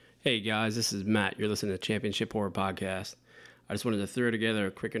Hey guys, this is Matt. You're listening to Championship Horror Podcast. I just wanted to throw together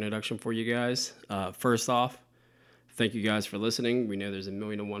a quick introduction for you guys. First off, thank you guys for listening. We know there's a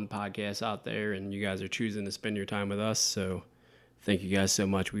million and one podcasts out there, and you guys are choosing to spend your time with us. So thank you guys so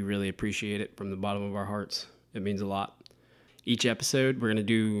much. We really appreciate it from the bottom of our hearts. It means a lot. Each episode, we're going to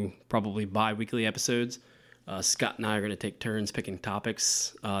do probably bi-weekly episodes. Scott and I are going to take turns picking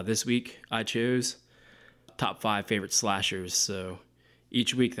topics. This week, I chose top 5 favorite slashers. So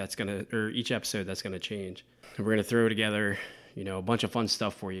each episode that's gonna change. And we're gonna throw together, a bunch of fun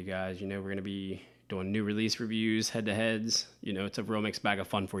stuff for you guys. We're gonna be doing new release reviews, head-to-heads. It's a real mixed bag of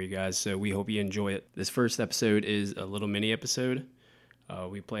fun for you guys. So we hope you enjoy it. This first episode is a little mini episode.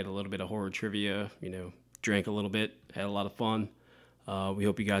 We played a little bit of horror trivia. Drank a little bit, had a lot of fun. We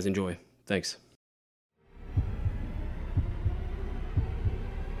hope you guys enjoy. Thanks.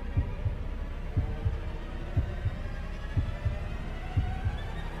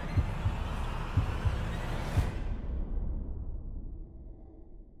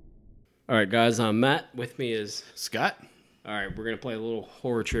 All right, guys, I'm Matt. With me is Scott. All right, we're going to play a little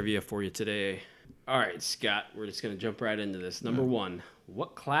horror trivia for you today. All right, Scott, we're just going to jump right into this. Number 1,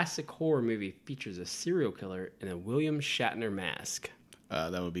 what classic horror movie features a serial killer in a William Shatner mask?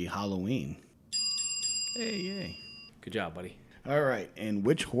 That would be Halloween. Hey, yay. Good job, buddy. All right, in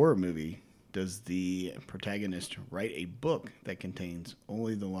which horror movie does the protagonist write a book that contains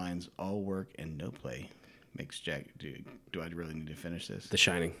only the lines all work and no play? Makes Jack... Do I really need to finish this? The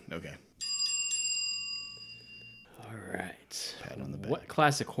Shining. Okay. All right. Pat on the back. What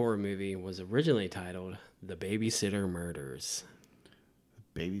classic horror movie was originally titled The Babysitter Murders?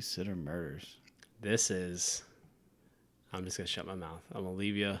 Babysitter Murders. This is... I'm just going to shut my mouth. I'm going to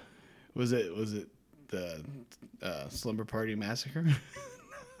leave you... Was it the Slumber Party Massacre?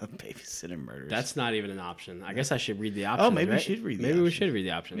 Babysitter Murders. That's not even an option. I guess I should read the options. Oh, maybe right? we should read the Maybe we options. should read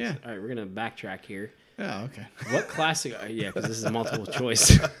the options. Yeah. All right, we're going to backtrack here. Oh, okay. What classic... yeah, because this is multiple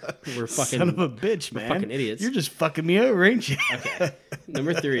choice. We're fucking... Son of a bitch, man. fucking idiots. You're just fucking me over, ain't you? Okay.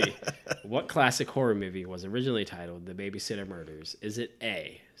 Number 3. What classic horror movie was originally titled The Babysitter Murders? Is it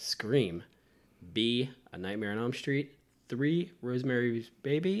A, Scream, B, A Nightmare on Elm Street, 3, Rosemary's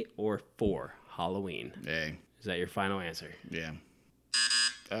Baby, or 4, Halloween? Hey. Is that your final answer? Yeah.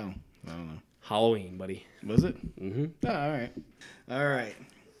 Oh, I don't know. Halloween, buddy. Was it? Mm-hmm. Oh, all right. All right.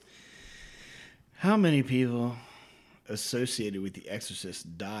 How many people associated with The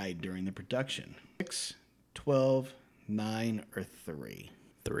Exorcist died during the production? 6, 12, 9, or 3?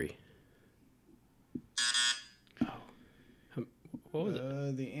 3. Oh. What was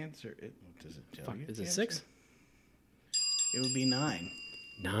it? The answer... does it tell you? Is the it answer? 6? It would be 9.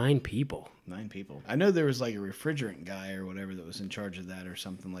 9 people. 9 people. I know there was like a refrigerant guy or whatever that was in charge of that or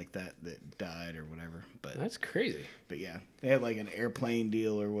something like that died or whatever. But That's crazy. But yeah, they had like an airplane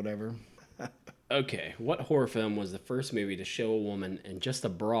deal or whatever. Okay, what horror film was the first movie to show a woman in just a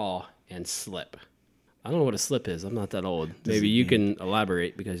bra and slip? I don't know what a slip is. I'm not that old. Maybe you can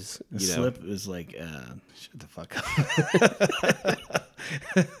elaborate because, The slip is like, shut the fuck up.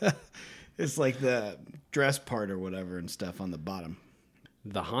 It's like the dress part or whatever and stuff on the bottom.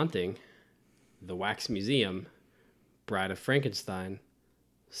 The Haunting, The Wax Museum, Bride of Frankenstein,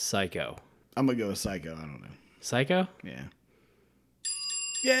 Psycho. I'm going to go with Psycho. I don't know. Psycho? Yeah.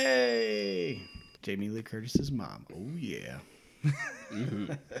 Yay! Jamie Lee Curtis's mom. Oh, yeah.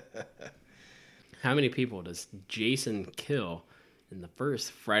 Mm-hmm. How many people does Jason kill in the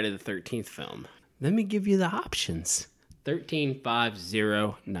first Friday the 13th film? Let me give you the options. 13, 5,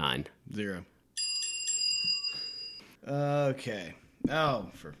 0, 9. 0. Okay.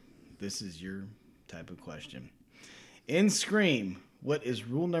 This is your type of question. In Scream, what is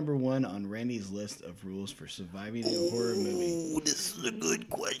rule number 1 on Randy's list of rules for surviving a horror movie? Oh, this is a good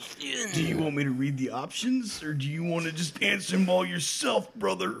question. Do you want me to read the options, or do you want to just answer them all yourself,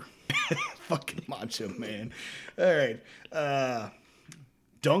 brother? Fucking macho man. All right.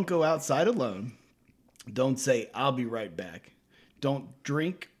 Don't go outside alone. Don't say, I'll be right back. Don't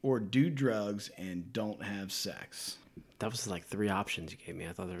drink or do drugs, and don't have sex. That was like 3 options you gave me.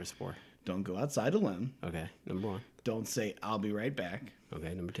 I thought there was 4. Don't go outside alone. Okay, number 1. Don't say, I'll be right back.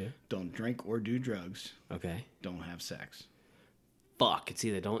 Okay, number 2. Don't drink or do drugs. Okay. Don't have sex. Fuck, it's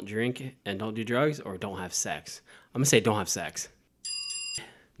either don't drink and don't do drugs or don't have sex. I'm going to say don't have sex.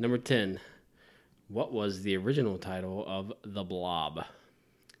 Number 10. What was the original title of The Blob?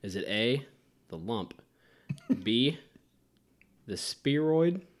 Is it A, The Lump, B, The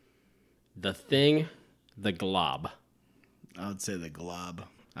Spheroid, The Thing, The Glob? I would say The Glob.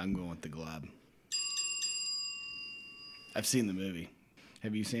 I'm going with The Glob. I've seen the movie.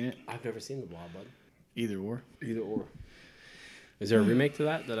 Have you seen it? I've never seen The Blob, bud. Either or. Either or. Is there a remake to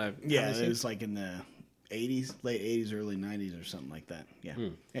that I Yeah, haven't it seen? was like in the 80s, late 80s, early 90s or something like that. Yeah.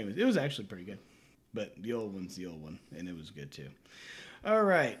 Anyways, it was actually pretty good. But the old one's the old one, and it was good too. All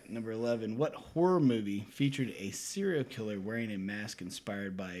right, number 11. What horror movie featured a serial killer wearing a mask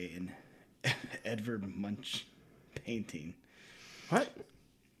inspired by an Edvard Munch painting? What?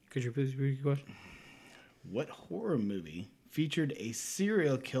 Could you please repeat the question? What horror movie featured a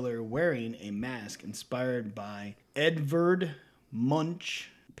serial killer wearing a mask inspired by Edvard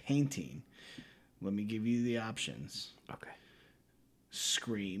Munch painting? Let me give you the options. Okay.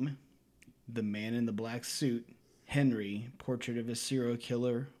 Scream, The Man in the Black Suit, Henry, Portrait of a Serial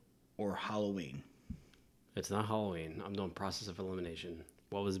Killer, or Halloween. It's not Halloween. I'm doing process of elimination.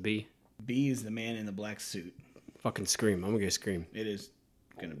 What was B? B is The Man in the Black Suit. Fucking Scream. I'm gonna go Scream. It is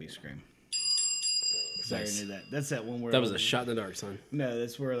going to be Scream. 'Cause I Nice. already knew that. That's that one where... That was a shot in the dark, son. No,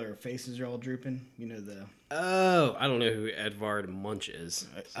 that's where their faces are all drooping. You know, Oh, I don't know who Edvard Munch is.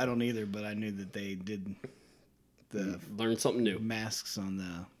 I don't either, but I knew that they did the Learned something new. masks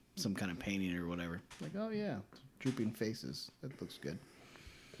on some kind of painting or whatever. Like, oh yeah, drooping faces. That looks good.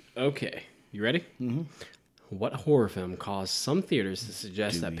 Okay, you ready? Mm-hmm. What horror film caused some theaters to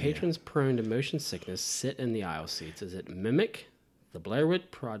suggest that patrons prone to motion sickness sit in the aisle seats? Is it Mimic, The Blair Witch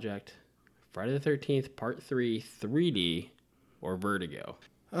Project, Friday the 13th, Part 3, 3D, or Vertigo?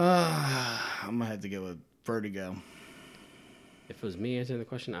 I'm gonna have to go with Vertigo. If it was me answering the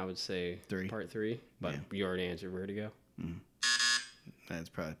question, I would say 3. Part 3, but you already answered Vertigo. That's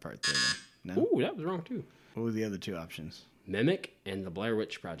probably Part 3. Then. No. Ooh, that was wrong too. What were the other two options? Mimic and The Blair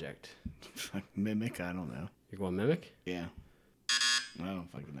Witch Project. Mimic? I don't know. You're going Mimic? Yeah. I don't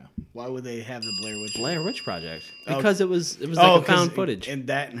fucking know. Why would they have the Blair Witch? Blair Witch Project. Because it was like a found footage. And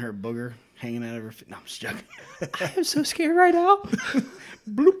that and her booger hanging out of her. No, I'm just joking. I am so scared right now.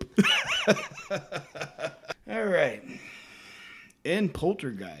 Bloop. All right. In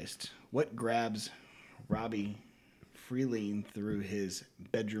Poltergeist, what grabs Robbie Freeling through his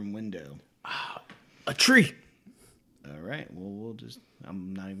bedroom window? A tree. All right. Well,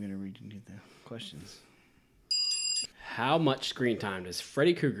 I'm not even going to read you the questions. How much screen time does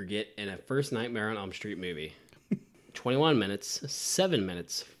Freddy Krueger get in a First Nightmare on Elm Street movie? 21 minutes, 7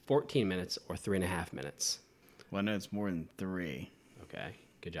 minutes, 14 minutes, or 3.5 minutes? Well, I know it's more than 3. Okay,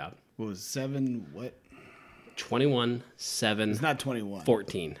 good job. What was 7? What? 21, 7, It's not 21.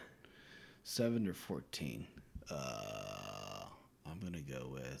 14. 7 or 14. I'm going to go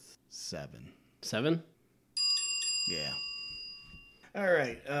with 7. 7? Yeah. All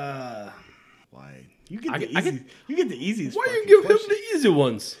right. Why? You get I the get- I easy. You get the easiest. Why fucking you give question. him the easy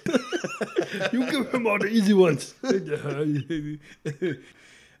ones? You give him all the easy ones.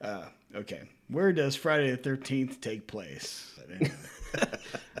 Okay. Where does Friday the 13th take place?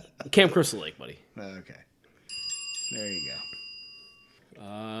 Camp Crystal Lake, buddy. Okay. There you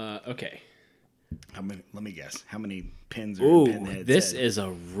go. Okay. How many? Let me guess. How many pins are in Ooh, Pinhead's this head? is a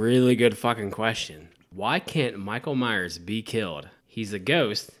really good fucking question. Why can't Michael Myers be killed? He's a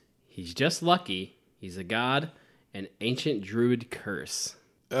ghost. He's just lucky. He's a god. An ancient druid curse.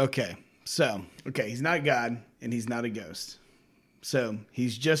 Okay. So, he's not God and he's not a ghost. So,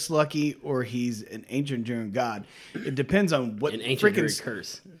 he's just lucky or he's an ancient druid god. It depends on what An ancient druid freaking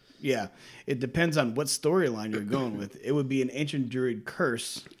curse. Yeah. It depends on what storyline you're going with. It would be an ancient druid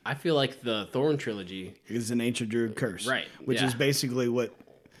curse. I feel like the Thorn trilogy. Is an ancient druid curse. Right, Which yeah. is basically what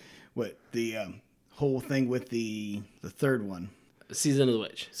the whole thing with the third one, Season of the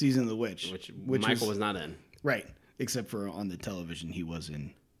Witch, Season of the Witch. which Michael was not in. Right. Except for on the television, he was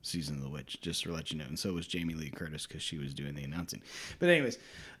in Season of the Witch, just to let you know. And so was Jamie Lee Curtis because she was doing the announcing. But anyways,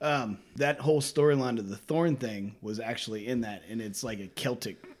 that whole storyline of the Thorn thing was actually in that. And it's like a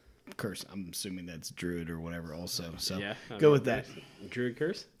Celtic curse. I'm assuming that's Druid or whatever also. So Yeah, go with that. Druid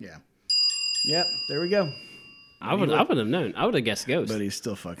curse. Yeah. Yep. There we go. I would have known. I would have guessed ghost. But he's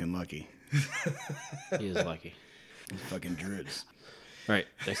still fucking lucky. He is lucky. Fucking Druids. All right,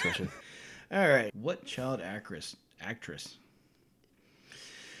 next question. All right. What child actress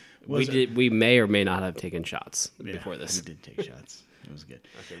We may or may not have taken shots before We this. did take shots. It was good.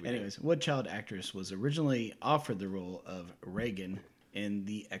 Okay, we Anyways, what child actress was originally offered the role of Reagan in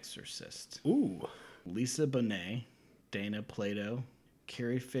The Exorcist? Ooh, Lisa Bonet, Dana Plato,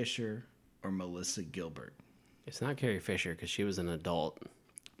 Carrie Fisher, or Melissa Gilbert? it's not Carrie Fisher because she was an adult.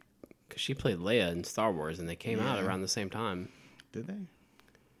 Because she played Leia in Star Wars, and they came out Yeah. around the same time, Did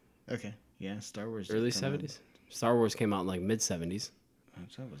they? Okay. Yeah, Star Wars. did early come out. '70s. Star Wars came out in like mid '70s.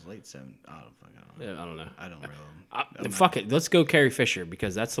 So it was late 70s. I don't know. Yeah, I don't know. I don't really. Fuck it. Let's go Carrie Fisher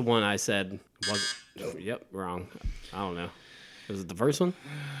because that's the one I said wasn't. Yep, wrong. I don't know. Was it the first one?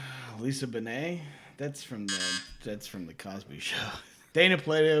 Lisa Bonet, That's from the Cosby Show. Dana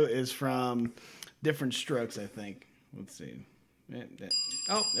Plato is from Different Strokes, I think. Let's see.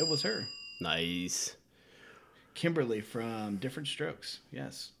 Oh, it was her. Nice. Kimberly from Different Strokes.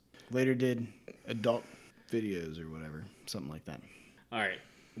 Yes. Later did adult videos or whatever, something like that. All right.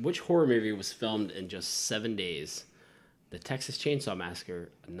 Which horror movie was filmed in just 7 days? The Texas Chainsaw Massacre,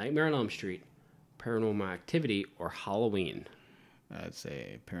 A Nightmare on Elm Street, Paranormal Activity, or Halloween? I'd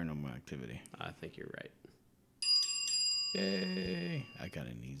say Paranormal Activity. I think you're right. Yay. I got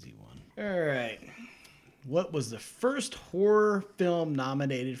an easy one. All right. What was the first horror film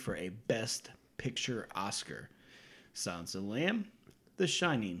nominated for a Best Picture Oscar? Silence of the Lamb, The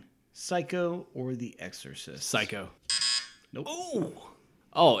Shining, Psycho, or The Exorcist? Psycho. Nope.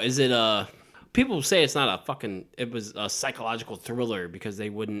 Oh, is it people say it's not it was a psychological thriller because they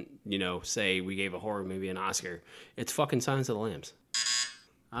wouldn't, say we gave a horror movie an Oscar. It's fucking Silence of the Lambs.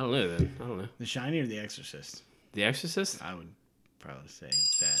 I don't know then. I don't know. The Shining or The Exorcist? The Exorcist? I would probably say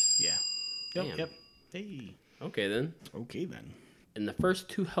that. Yeah. Damn. Yep. Hey. Okay then. Okay then. In the first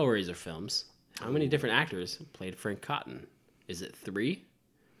 2 Hellraiser films, how many different actors played Frank Cotton? Is it 3,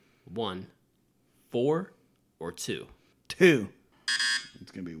 1, 4, or 2? 2.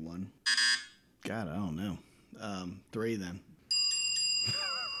 It's gonna be 1. God, I don't know. 3 then.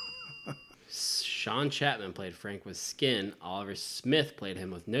 Sean Chapman played Frank with skin, Oliver Smith played him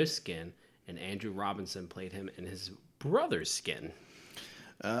with no skin, and Andrew Robinson played him in his brother's skin.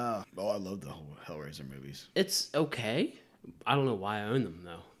 I love the whole Hellraiser movies. It's okay. I don't know why I own them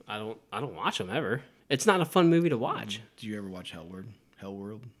though. I don't watch them ever. It's not a fun movie to watch. Do you ever watch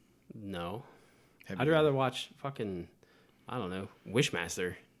Hellworld? No. Have I'd you- rather watch fucking, I don't know,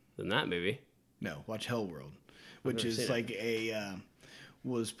 Wishmaster than that movie. No, watch Hellworld, which never is seen like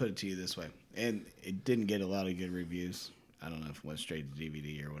we'll just put it to you this way, and it didn't get a lot of good reviews. I don't know if it went straight to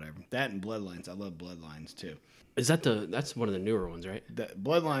DVD or whatever. That and Bloodlines. I love Bloodlines too. Is that's one of the newer ones, right? The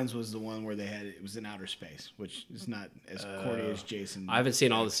Bloodlines was the one where it was in outer space, which is not as corny as Jason. I haven't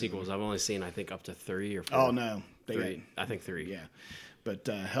seen all the sequels. I've only seen, I think, up to 3 or 4. Oh no, they 3. I think 3. yeah, but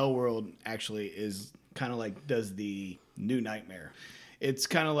Hellworld actually is kind of like does the new Nightmare. It's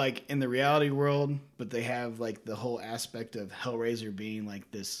kind of like in the reality world, but they have like the whole aspect of Hellraiser being like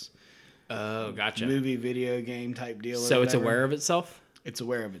this Oh, gotcha. movie video game type deal. So it's aware of itself? It's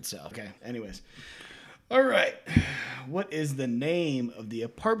aware of itself. Okay. Anyways. All right. What is the name of the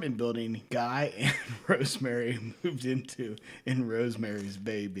apartment building Guy and Rosemary moved into in Rosemary's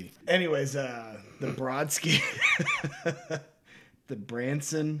Baby? Anyways, the Brodsky, the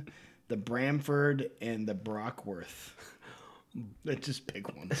Branson, the Bramford, and the Brockworth. Let's just pick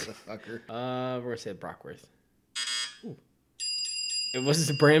one, motherfucker. We're gonna say Brockworth. Ooh. It was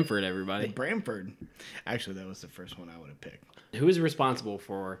the Bramford, everybody. The Bramford. Actually, that was the first one I would have picked. Who is responsible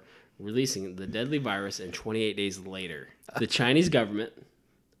for releasing the deadly virus in 28 days later? The Chinese government,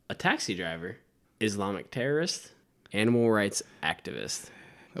 a taxi driver, Islamic terrorist, animal rights activist.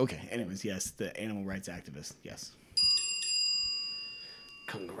 Okay. Anyways, yes, the animal rights activist. Yes.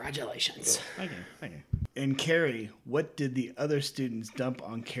 Congratulations. Okay. In Carrie, what did the other students dump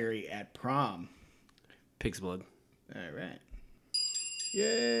on Carrie at prom? Pig's blood. All right.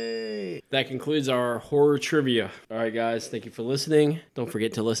 Yay! That concludes our horror trivia. All right, guys, thank you for listening. Don't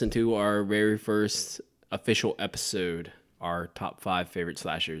forget to listen to our very first official episode, our top 5 favorite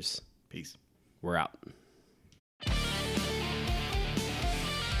slashers. Peace. We're out.